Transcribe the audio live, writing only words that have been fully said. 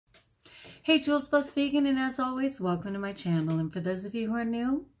Hey, JulesBlessedVegan, and as always, welcome to my channel. And for those of you who are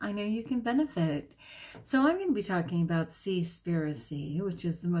new, I know you can benefit. So I'm going to be talking about Seaspiracy, which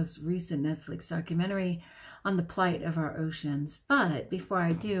is the most recent Netflix documentary on the plight of our oceans. But before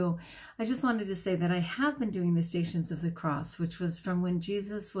I do, I just wanted to say that I have been doing the Stations of the Cross, which was from when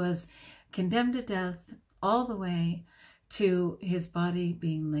Jesus was condemned to death all the way to his body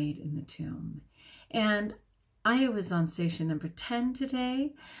being laid in the tomb. And I was on station number 10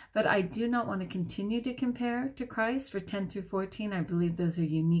 today, but I do not want to continue to compare to Christ for 10 through 14. I believe those are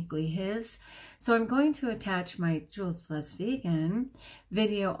uniquely his. So I'm going to attach my JulesBlessedVegan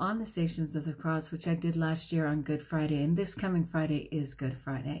video on the Stations of the Cross, which I did last year on Good Friday, and this coming Friday is Good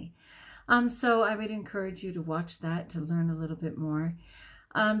Friday. So I would encourage you to watch that to learn a little bit more.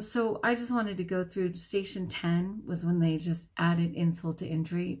 So I just wanted to go through Station 10 was when they just added insult to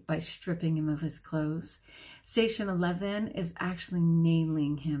injury by stripping him of his clothes. Station 11 is actually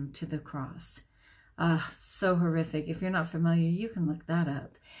nailing him to the cross. So horrific. If you're not familiar, you can look that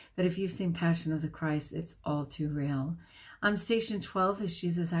up. But if you've seen Passion of the Christ, it's all too real. Station 12 is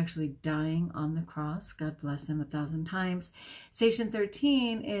Jesus actually dying on the cross. God bless him 1,000 times. Station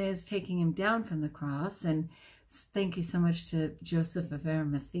 13 is taking him down from the cross, and thank you so much to Joseph of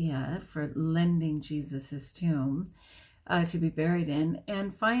Arimathea for lending Jesus his tomb to be buried in.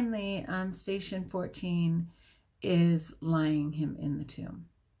 And finally, Station 14 is lying him in the tomb.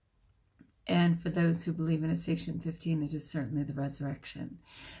 And for those who believe in it, Station 15, it is certainly the resurrection.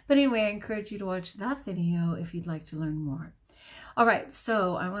 But anyway, I encourage you to watch that video if you'd like to learn more. All right,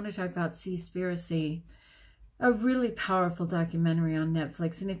 so I want to talk about Seaspiracy, a really powerful documentary on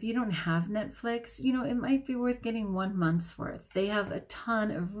Netflix. And if you don't have Netflix, you know, it might be worth getting 1 month's worth. They have a ton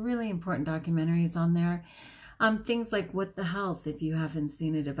of really important documentaries on there. Things like What the Health, if you haven't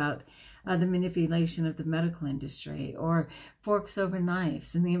seen it, about the manipulation of the medical industry, or Forks Over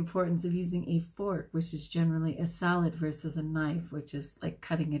Knives and the importance of using a fork, which is generally a salad, versus a knife, which is like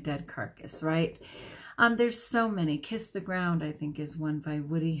cutting a dead carcass, right? There's so many. Kiss the Ground, I think, is one by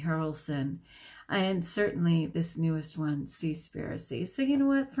Woody Harrelson. And certainly this newest one, Seaspiracy. So you know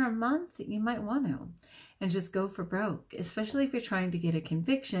what? For a month, you might want to. And just go for broke, especially if you're trying to get a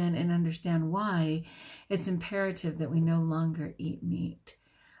conviction and understand why it's imperative that we no longer eat meat.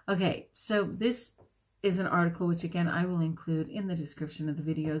 Okay, so this is an article, which again, I will include in the description of the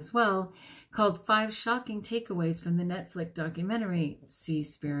video as well, called 5 Shocking Takeaways from the Netflix documentary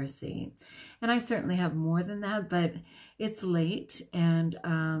Seaspiracy. And I certainly have more than that, but it's late, and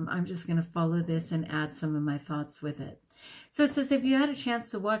I'm just going to follow this and add some of my thoughts with it. So it says, if you had a chance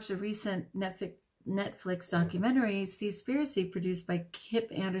to watch the recent Netflix documentary Seaspiracy, produced by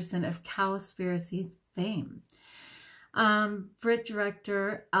Kip Anderson of Cowspiracy fame. Brit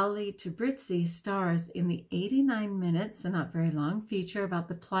director Ali Tabrizi stars in the 89 minutes, so not very long, feature about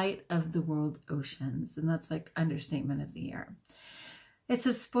the plight of the world oceans. And that's like understatement of the year. It's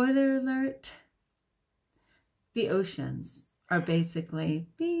a spoiler alert. The oceans are basically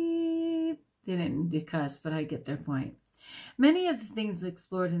beep. They didn't need to cuss, but I get their point. Many of the things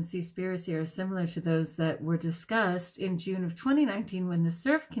explored in Seaspiracy are similar to those that were discussed in June of 2019 when the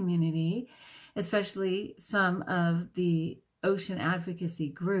surf community, especially some of the ocean advocacy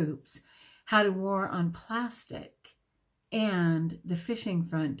groups, had a war on plastic, and the fishing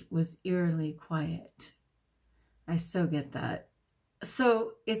front was eerily quiet. I so get that.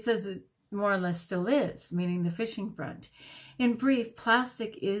 So it says it more or less still is, meaning the fishing front. In brief,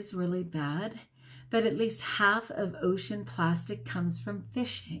 plastic is really bad, but at least half of ocean plastic comes from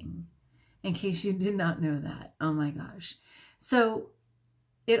fishing, in case you did not know that. Oh my gosh. So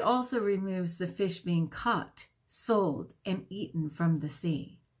it also removes the fish being caught, sold, and eaten from the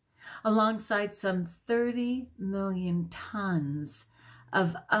sea, alongside some 30 million tons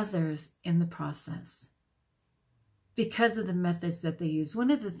of others in the process, because of the methods that they use.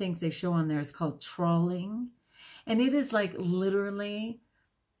 One of the things they show on there is called trawling, and it is like literally,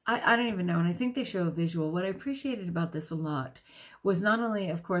 I don't even know, and I think they show a visual. What I appreciated about this a lot was not only,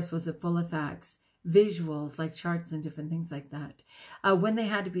 of course, was it full of facts, visuals like charts and different things like that. When they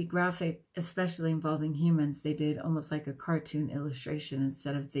had to be graphic, especially involving humans, they did almost like a cartoon illustration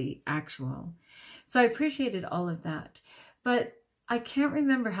instead of the actual. So I appreciated all of that. But I can't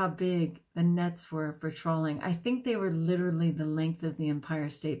remember how big the nets were for trawling. I think they were literally the length of the Empire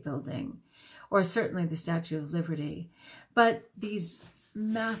State Building, or certainly the Statue of Liberty. But these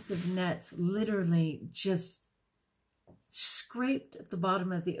massive nets literally just scraped at the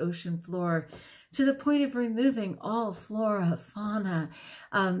bottom of the ocean floor to the point of removing all flora, fauna,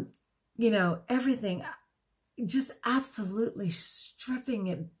 you know, everything, just absolutely stripping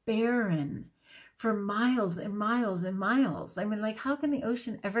it barren for miles and miles and miles. I mean, like, how can the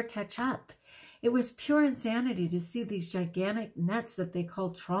ocean ever catch up? It was pure insanity to see these gigantic nets that they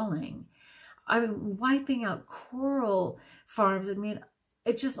call trawling. I mean, wiping out coral farms. I mean,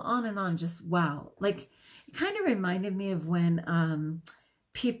 it's just on and on, just wow. Like, it kind of reminded me of when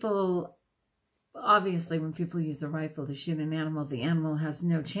people, obviously when people use a rifle to shoot an animal, the animal has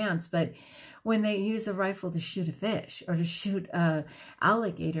no chance. But when they use a rifle to shoot a fish or to shoot a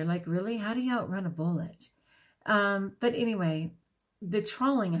alligator, like, really, how do you outrun a bullet? But anyway, the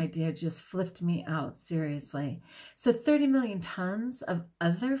trawling idea just flipped me out, seriously. So 30 million tons of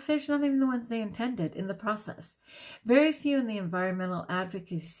other fish, not even the ones they intended, in the process. Very few in the environmental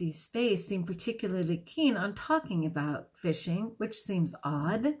advocacy space seem particularly keen on talking about fishing, which seems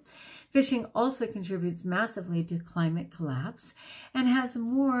odd. Fishing also contributes massively to climate collapse and has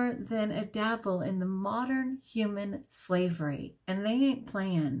more than a dabble in the modern human slavery. And they ain't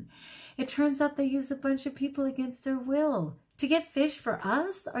playing. It turns out they use a bunch of people against their will to get fish for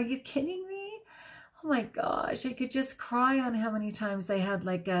us? Are you kidding me? Oh my gosh, I could just cry on how many times they had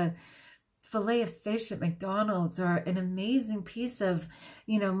like a fillet of fish at McDonald's or an amazing piece of,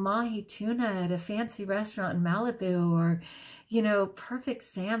 mahi tuna at a fancy restaurant in Malibu, or, perfect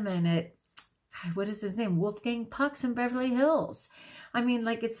salmon at, what is his name? Wolfgang Puck's in Beverly Hills. I mean,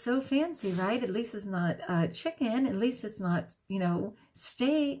 like, it's so fancy, right? At least it's not chicken. At least it's not,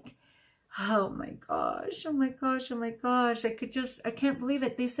 steak. Oh my gosh, oh my gosh, oh my gosh. I can't believe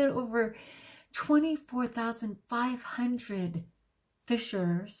it. They said over 24,500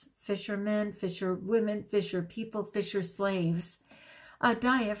 fishermen, fisherwomen, fisher people, fisher slaves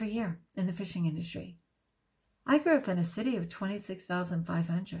die every year in the fishing industry. I grew up in a city of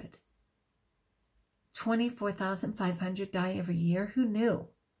 26,500. 24,500 die every year. Who knew?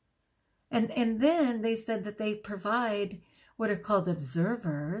 And then they said that they provide what are called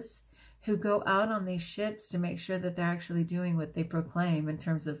observers who go out on these ships to make sure that they're actually doing what they proclaim in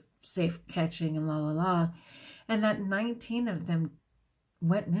terms of safe catching and la la la, and that 19 of them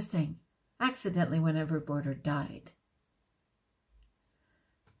went missing, accidentally went overboard or died.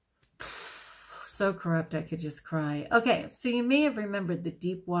 So corrupt, I could just cry. Okay, so you may have remembered the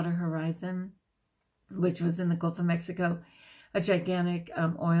Deepwater Horizon, which was in the Gulf of Mexico, a gigantic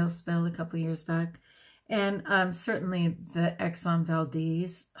oil spill a couple years back. And certainly the Exxon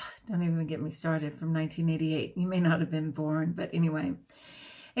Valdez, don't even get me started, from 1988. You may not have been born, but anyway.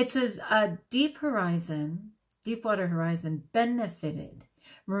 It says Deepwater Horizon benefited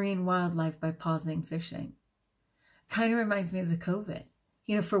marine wildlife by pausing fishing. Kind of reminds me of the COVID.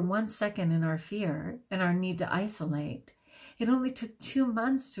 For 1 second in our fear and our need to isolate, it only took 2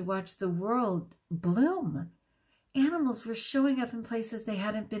 months to watch the world bloom. Animals were showing up in places they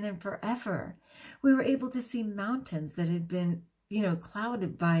hadn't been in forever. We were able to see mountains that had been,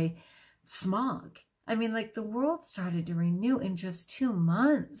 clouded by smog. I mean, like, the world started to renew in just 2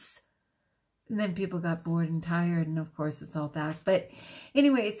 months. And then people got bored and tired, and of course it's all back. But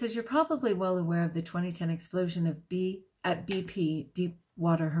anyway, it says you're probably well aware of the 2010 explosion at BP,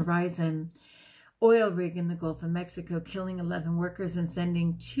 Deepwater Horizon oil rig in the Gulf of Mexico, killing 11 workers and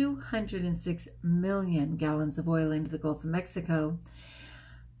sending 206 million gallons of oil into the Gulf of Mexico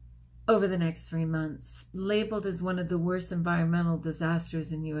over the next 3 months. Labeled as one of the worst environmental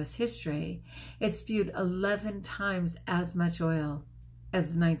disasters in U.S. history, it spewed 11 times as much oil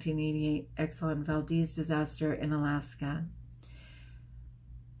as the 1988 Exxon Valdez disaster in Alaska.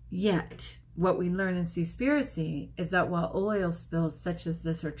 Yet, what we learn in Seaspiracy is that while oil spills such as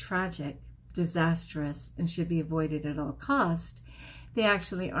this are tragic, disastrous, and should be avoided at all costs, they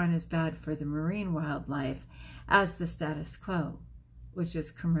actually aren't as bad for the marine wildlife as the status quo, which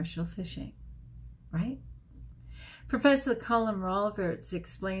is commercial fishing, right? Professor Colin Roberts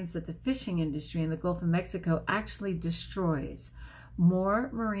explains that the fishing industry in the Gulf of Mexico actually destroys more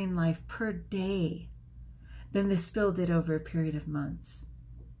marine life per day than the spill did over a period of months.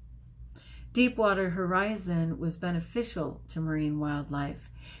 Deepwater Horizon was beneficial to marine wildlife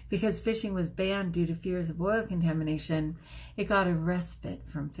because fishing was banned due to fears of oil contamination. It got a respite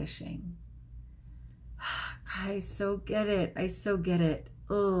from fishing. I so get it. I so get it.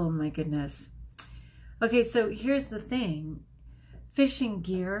 Oh my goodness. Okay, so here's the thing. Fishing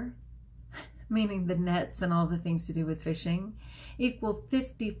gear, meaning the nets and all the things to do with fishing, equal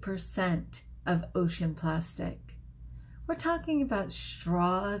 50% of ocean plastic. We're talking about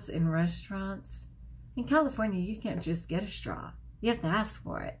straws in restaurants. In California, you can't just get a straw. You have to ask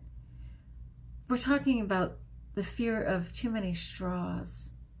for it. We're talking about the fear of too many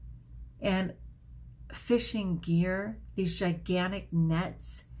straws and fishing gear, these gigantic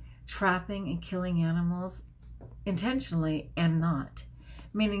nets, trapping and killing animals intentionally and not.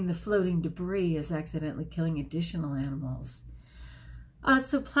 meaning the floating debris is accidentally killing additional animals.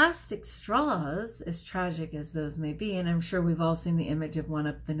 So plastic straws, as tragic as those may be, and I'm sure we've all seen the image of one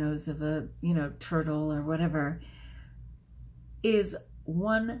up the nose of a, turtle or whatever, is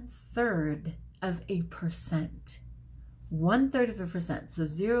 1/3 of a percent. 1/3 of a percent, so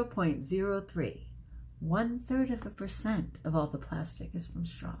 0.03. 1/3 of a percent of all the plastic is from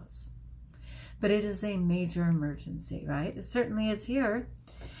straws. But it is a major emergency, right? It certainly is here.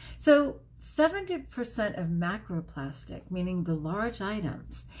 So 70% of macroplastic, meaning the large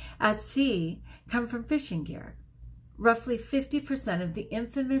items at sea, come from fishing gear. Roughly 50% of the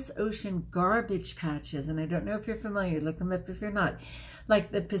infamous ocean garbage patches, and I don't know if you're familiar, look them up if you're not,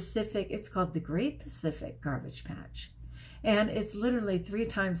 like the Pacific, it's called the Great Pacific Garbage Patch. And it's literally 3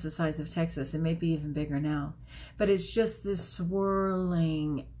 times the size of Texas. It may be even bigger now. But it's just this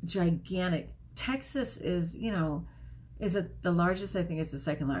swirling, gigantic. Texas is, is it the largest? I think it's the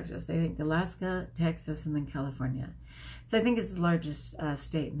second largest. I think Alaska, Texas, and then California. So I think it's the largest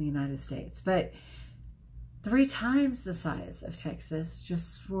state in the United States. But 3 times the size of Texas,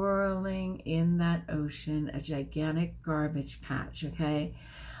 just swirling in that ocean, a gigantic garbage patch, okay?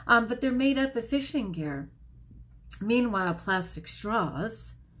 But they're made up of fishing gear. Meanwhile, plastic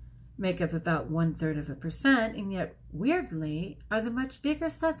straws make up about 1/3 of a percent, and yet, weirdly, are the much bigger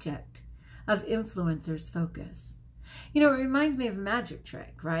subject of influencers' focus. It reminds me of a magic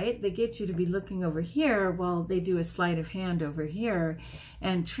trick, right? They get you to be looking over here while they do a sleight of hand over here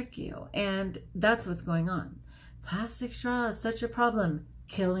and trick you. And that's what's going on. Plastic straws, such a problem.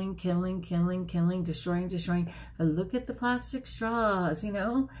 Killing, destroying. But look at the plastic straws,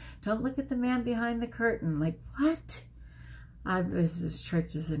 Don't look at the man behind the curtain. Like, what? I was as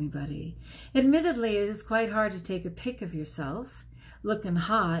tricked as anybody. Admittedly, it is quite hard to take a pic of yourself looking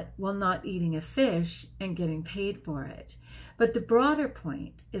hot while not eating a fish and getting paid for it. But the broader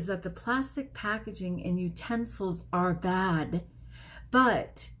point is that the plastic packaging and utensils are bad,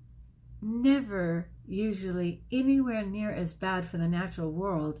 but never usually anywhere near as bad for the natural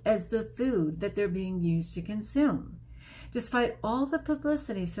world as the food that they're being used to consume, despite all the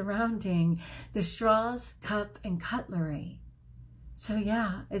publicity surrounding the straws, cup, and cutlery. So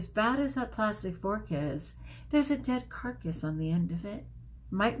yeah, as bad as that plastic fork is, there's a dead carcass on the end of it.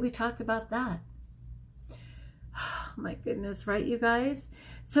 Might we talk about that? Oh my goodness, right, you guys?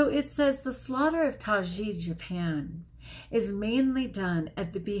 So it says the slaughter of Taiji, Japan, is mainly done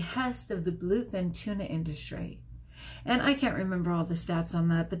at the behest of the bluefin tuna industry. And I can't remember all the stats on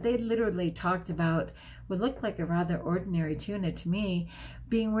that, but they literally talked about what looked like a rather ordinary tuna to me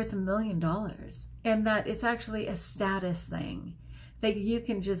being worth $1 million. And that it's actually a status thing, that you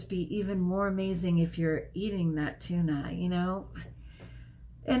can just be even more amazing if you're eating that tuna,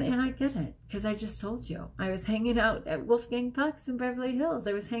 And I get it, because I just told you. I was hanging out at Wolfgang Puck's in Beverly Hills.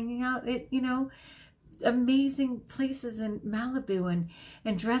 I was hanging out at, amazing places in Malibu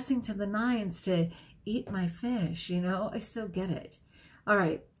and dressing to the nines to eat my fish, I still get it. All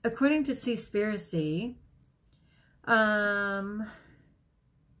right. According to Seaspiracy,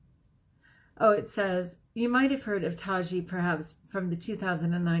 it says, you might have heard of Taiji perhaps from the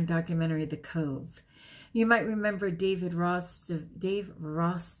 2009 documentary, The Cove. You might remember Dave Rostovich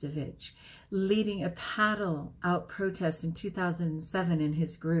leading a paddle out protest in 2007 in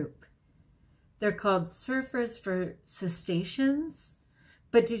his group. They're called Surfers for Cetaceans.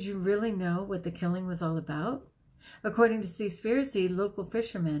 But did you really know what the killing was all about? According to Seaspiracy, local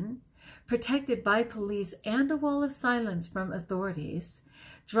fishermen, protected by police and a wall of silence from authorities,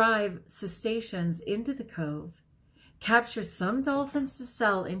 drive cetaceans into the cove, capture some dolphins to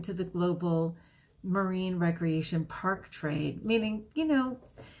sell into the global marine recreation park trade, meaning,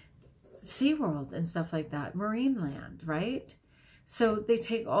 SeaWorld and stuff like that, marine land, right? So they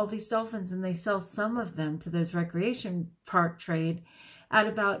take all these dolphins and they sell some of them to those recreation park trade at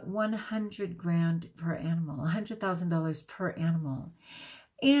about $100,000 per animal, $100,000 per animal.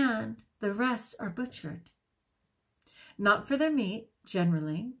 And the rest are butchered. Not for their meat,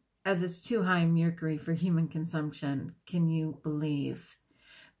 generally, as it's too high in mercury for human consumption, can you believe?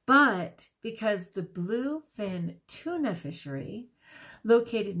 But because the bluefin tuna fishery,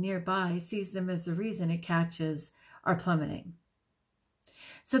 located nearby, sees them as the reason it catches are plummeting.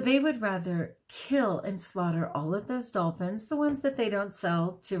 So they would rather kill and slaughter all of those dolphins, the ones that they don't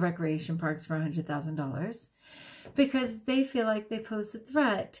sell to recreation parks for $100,000, because they feel like they pose a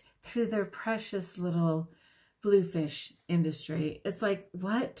threat through their precious little bluefish industry. It's like,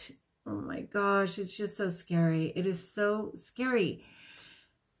 what? Oh my gosh, it's just so scary. It is so scary.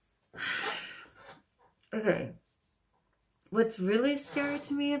 Okay. What's really scary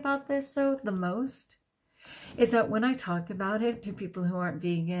to me about this, though, the most, is that when I talk about it to people who aren't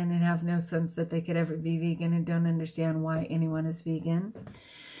vegan and have no sense that they could ever be vegan and don't understand why anyone is vegan,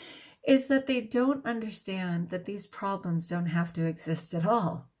 is that they don't understand that these problems don't have to exist at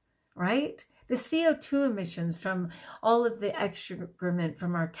all, right? The CO2 emissions from all of the excrement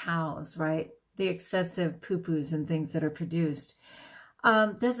from our cows, right? The excessive poo-poos and things that are produced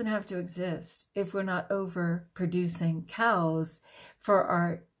doesn't have to exist if we're not overproducing cows for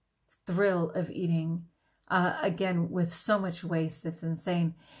our thrill of eating, again, with so much waste. It's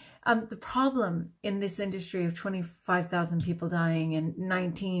insane. The problem in this industry of 25,000 people dying and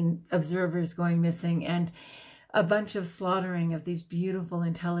 19 observers going missing and a bunch of slaughtering of these beautiful,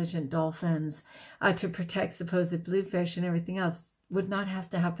 intelligent dolphins to protect supposed bluefish and everything else would not have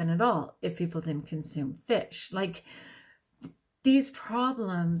to happen at all if people didn't consume fish. Like, these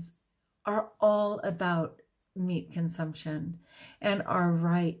problems are all about meat consumption and our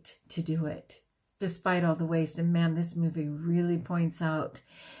right to do it, despite all the waste. And man, this movie really points out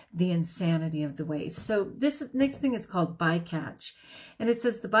the insanity of the waste. So this next thing is called bycatch. And it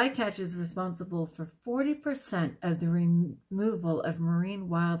says the bycatch is responsible for 40% of the removal of marine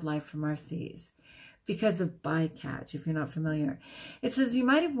wildlife from our seas because of bycatch, if you're not familiar. It says, you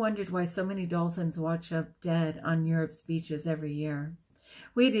might have wondered why so many dolphins wash up dead on Europe's beaches every year.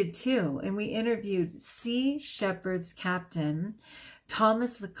 We did too, and we interviewed Sea Shepherd's captain,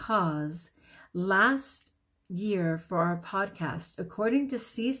 Thomas Lacaze, last year for our podcast. According to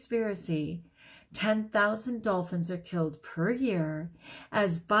Seaspiracy, 10,000 dolphins are killed per year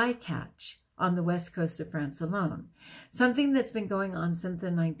as bycatch on the west coast of France alone, something that's been going on since the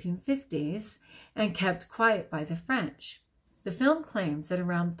 1950s and kept quiet by the French. The film claims that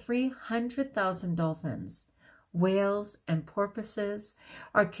around 300,000 dolphins, whales, and porpoises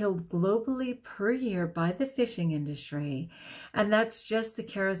are killed globally per year by the fishing industry, and that's just the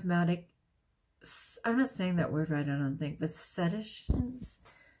charismatic, I'm not saying that word right, I don't think, but cetaceans,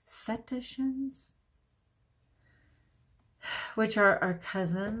 which are our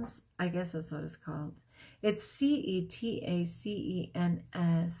cousins, I guess that's what it's called. It's C-E-T-A-C-E-N-S,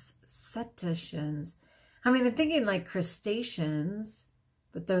 cetaceans. I mean, I'm thinking like crustaceans,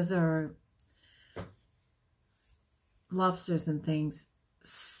 but those are lobsters and things.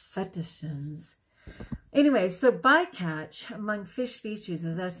 Cetaceans. Anyway, so bycatch among fish species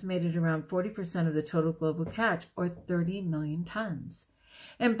is estimated around 40% of the total global catch, or 30 million tons.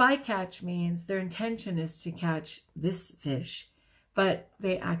 And bycatch means their intention is to catch this fish, but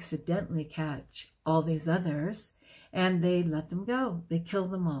they accidentally catch all these others and they let them go. They kill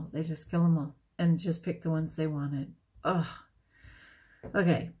them all. They just kill them all and just pick the ones they wanted. Ugh.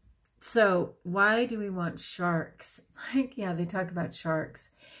 Okay. So why do we want sharks? Like, yeah, they talk about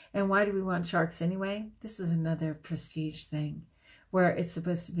sharks. And why do we want sharks anyway? This is another prestige thing where it's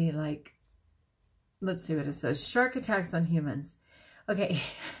supposed to be like, let's see what it says. Shark attacks on humans. Okay,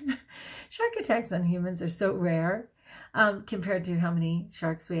 shark attacks on humans are so rare compared to how many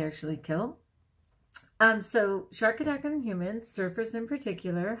sharks we actually kill. So shark attack on humans, surfers in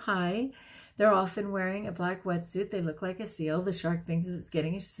particular, hi. They're often wearing a black wetsuit. They look like a seal. The shark thinks it's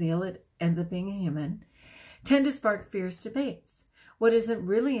getting a seal. It ends up being a human. Tend to spark fierce debates. What isn't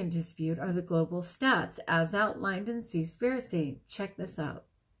really in dispute are the global stats, as outlined in Seaspiracy. Check this out.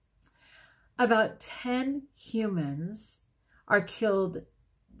 About 10 humans are killed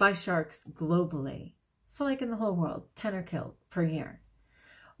by sharks globally. So like in the whole world, 10 are killed per year.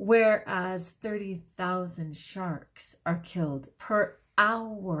 Whereas 30,000 sharks are killed per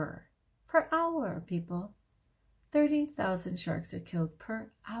hour. Per hour, people. 30,000 sharks are killed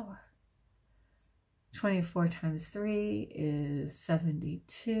per hour. 24 times 3 is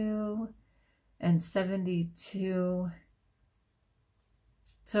 72. And 72.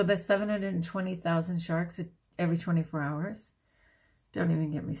 So that's 720,000 sharks every 24 hours. Don't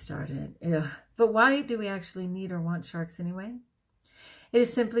even get me started. Ugh. But why do we actually need or want sharks anyway? It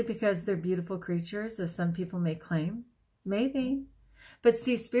is simply because they're beautiful creatures, as some people may claim. Maybe. But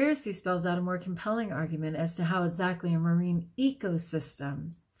Seaspiracy spells out a more compelling argument as to how exactly a marine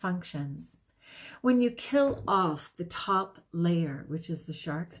ecosystem functions. When you kill off the top layer, which is the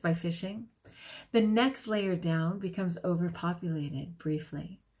sharks, by fishing, the next layer down becomes overpopulated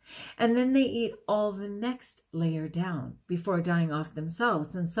briefly. And then they eat all the next layer down before dying off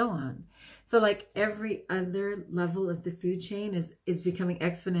themselves, and so on. So like every other level of the food chain is becoming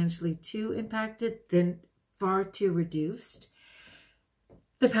exponentially too impacted, then far too reduced.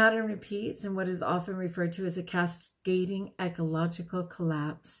 The pattern repeats in what is often referred to as a cascading ecological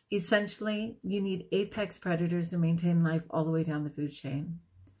collapse. Essentially, you need apex predators to maintain life all the way down the food chain.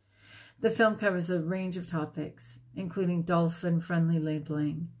 The film covers a range of topics, including dolphin-friendly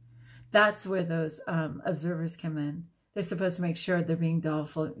labeling, That's where those observers come in. They're supposed to make sure they're being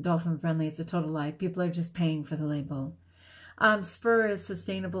dolphin friendly. It's a total lie. People are just paying for the label. Spur's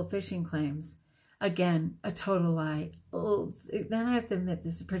sustainable fishing claims. Again, a total lie. Oh, then I have to admit,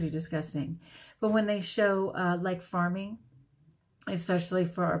 this is pretty disgusting. But when they show like farming, especially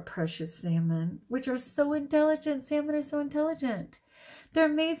for our precious salmon, which are so intelligent. Salmon are so intelligent. They're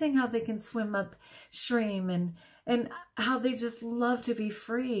amazing how they can swim upstream and how they just love to be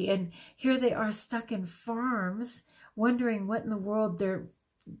free. And here they are stuck in farms, wondering what in the world they're,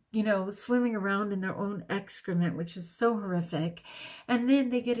 you know, swimming around in their own excrement, which is so horrific. And then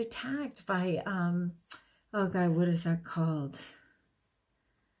they get attacked by, oh God, what is that called?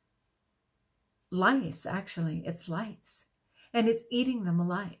 Lice, actually. It's lice. And it's eating them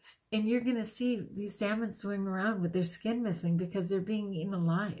alive. And you're going to see these salmon swimming around with their skin missing because they're being eaten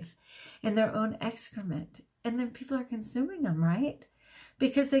alive in their own excrement. And then people are consuming them, right?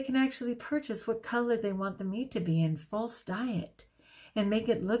 Because they can actually purchase what color they want the meat to be in, false diet, and make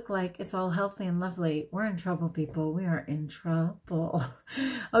it look like it's all healthy and lovely. We're in trouble, people. We are in trouble.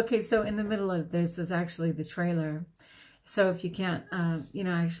 Okay, so in the middle of this is actually the trailer. So if you can't, you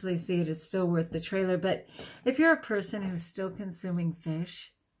know, actually see it, it's still worth the trailer. But if you're a person who's still consuming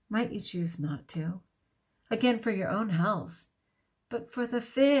fish, might you choose not to? Again, for your own health. But for the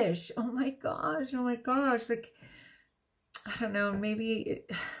fish, oh my gosh. Like, I don't know, maybe,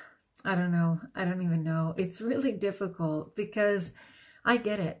 I don't know. I don't even know. It's really difficult because I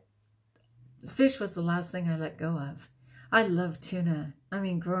get it. Fish was the last thing I let go of. I love tuna. I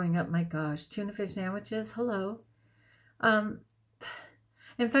mean, growing up, my gosh, tuna fish sandwiches, hello.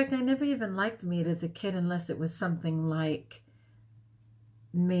 In fact, I never even liked meat as a kid unless it was something like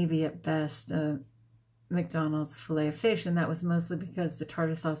maybe at best McDonald's filet of fish, and that was mostly because the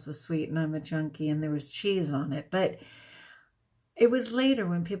tartar sauce was sweet and I'm a junkie and there was cheese on it. But it was later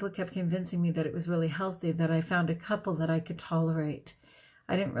when people kept convincing me that it was really healthy that I found a couple that I could tolerate.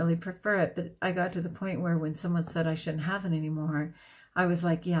 I didn't really prefer it, but I got to the point where when someone said I shouldn't have it anymore, I was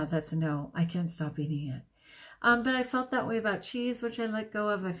like, yeah, that's a no. I can't stop eating it. But I felt that way about cheese, which I let go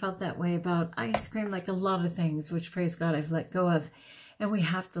of. I felt that way about ice cream, like a lot of things, which, praise God, I've let go of. And we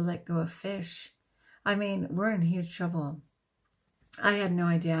have to let go of fish. I mean, we're in huge trouble. I had no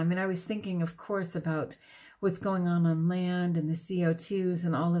idea. I mean, I was thinking, of course, about what's going on land and the CO2s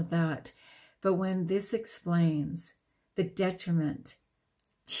and all of that. But when this explains the detriment,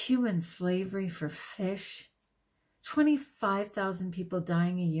 human slavery for fish, 25,000 people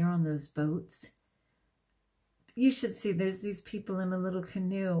dying a year on those boats. You should see, there's these people in a little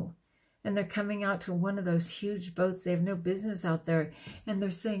canoe and they're coming out to one of those huge boats. They have no business out there. And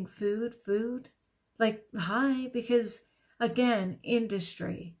they're saying, food, food. Like, hi, because again,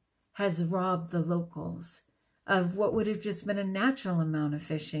 industry has robbed the locals of what would have just been a natural amount of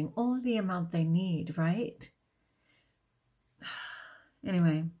fishing, only the amount they need, right?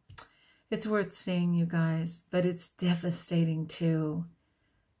 Anyway, it's worth seeing, you guys, but it's devastating too.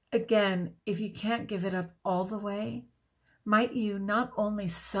 Again, if you can't give it up all the way, might you not only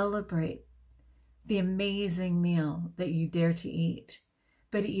celebrate the amazing meal that you dare to eat,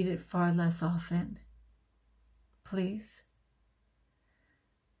 but eat it far less often? Please?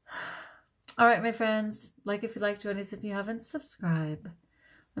 All right, my friends, like if you like, join us if you haven't, subscribe.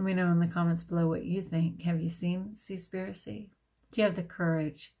 Let me know in the comments below what you think. Have you seen Seaspiracy? Do you have the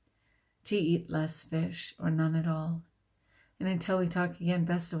courage to eat less fish or none at all? And until we talk again,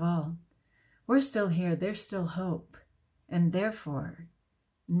 best of all, we're still here. There's still hope. And therefore,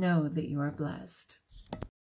 know that you are blessed.